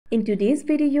In today's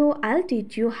video, I'll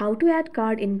teach you how to add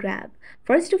card in Grab.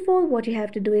 First of all, what you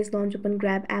have to do is launch open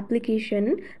Grab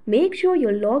application. Make sure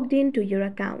you're logged in to your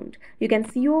account. You can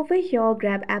see over here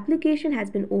Grab application has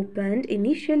been opened.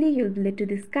 Initially, you'll be led to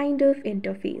this kind of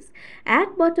interface.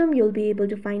 At bottom, you'll be able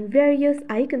to find various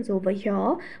icons over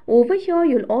here. Over here,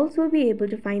 you'll also be able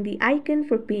to find the icon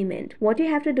for payment. What you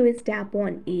have to do is tap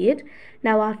on it.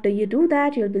 Now after you do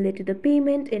that, you'll be led to the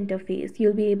payment interface.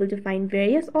 You'll be able to find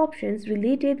various options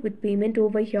related with payment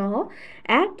over here.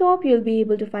 At top, you'll be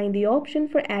able to find the option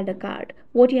for add a card.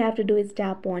 What you have to do is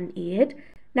tap on it.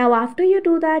 Now after you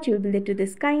do that, you'll be led to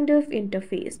this kind of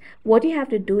interface. What you have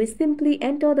to do is simply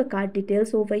enter the card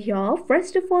details over here.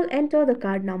 First of all, enter the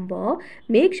card number.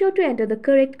 Make sure to enter the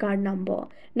correct card number.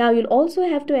 Now you'll also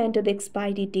have to enter the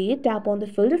expiry date. Tap on the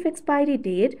field of expiry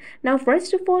date. Now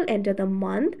first of all, enter the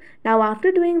month. Now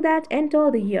after doing that,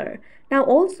 enter the year. Now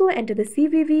also enter the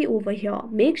CVV over here.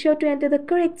 Make sure to enter the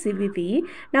correct CVV.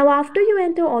 Now after you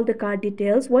enter all the card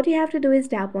details, what you have to do is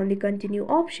tap on the continue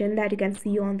option that you can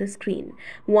see on the screen.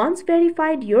 Once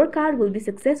verified, your card will be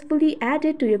successfully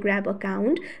added to your Grab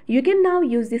account. You can now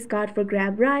use this card for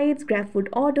Grab rides, Grab food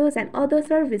orders and other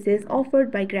services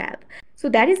offered by Grab. So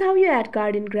that is how you add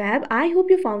card in Grab. I hope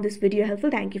you found this video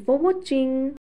helpful. Thank you for watching.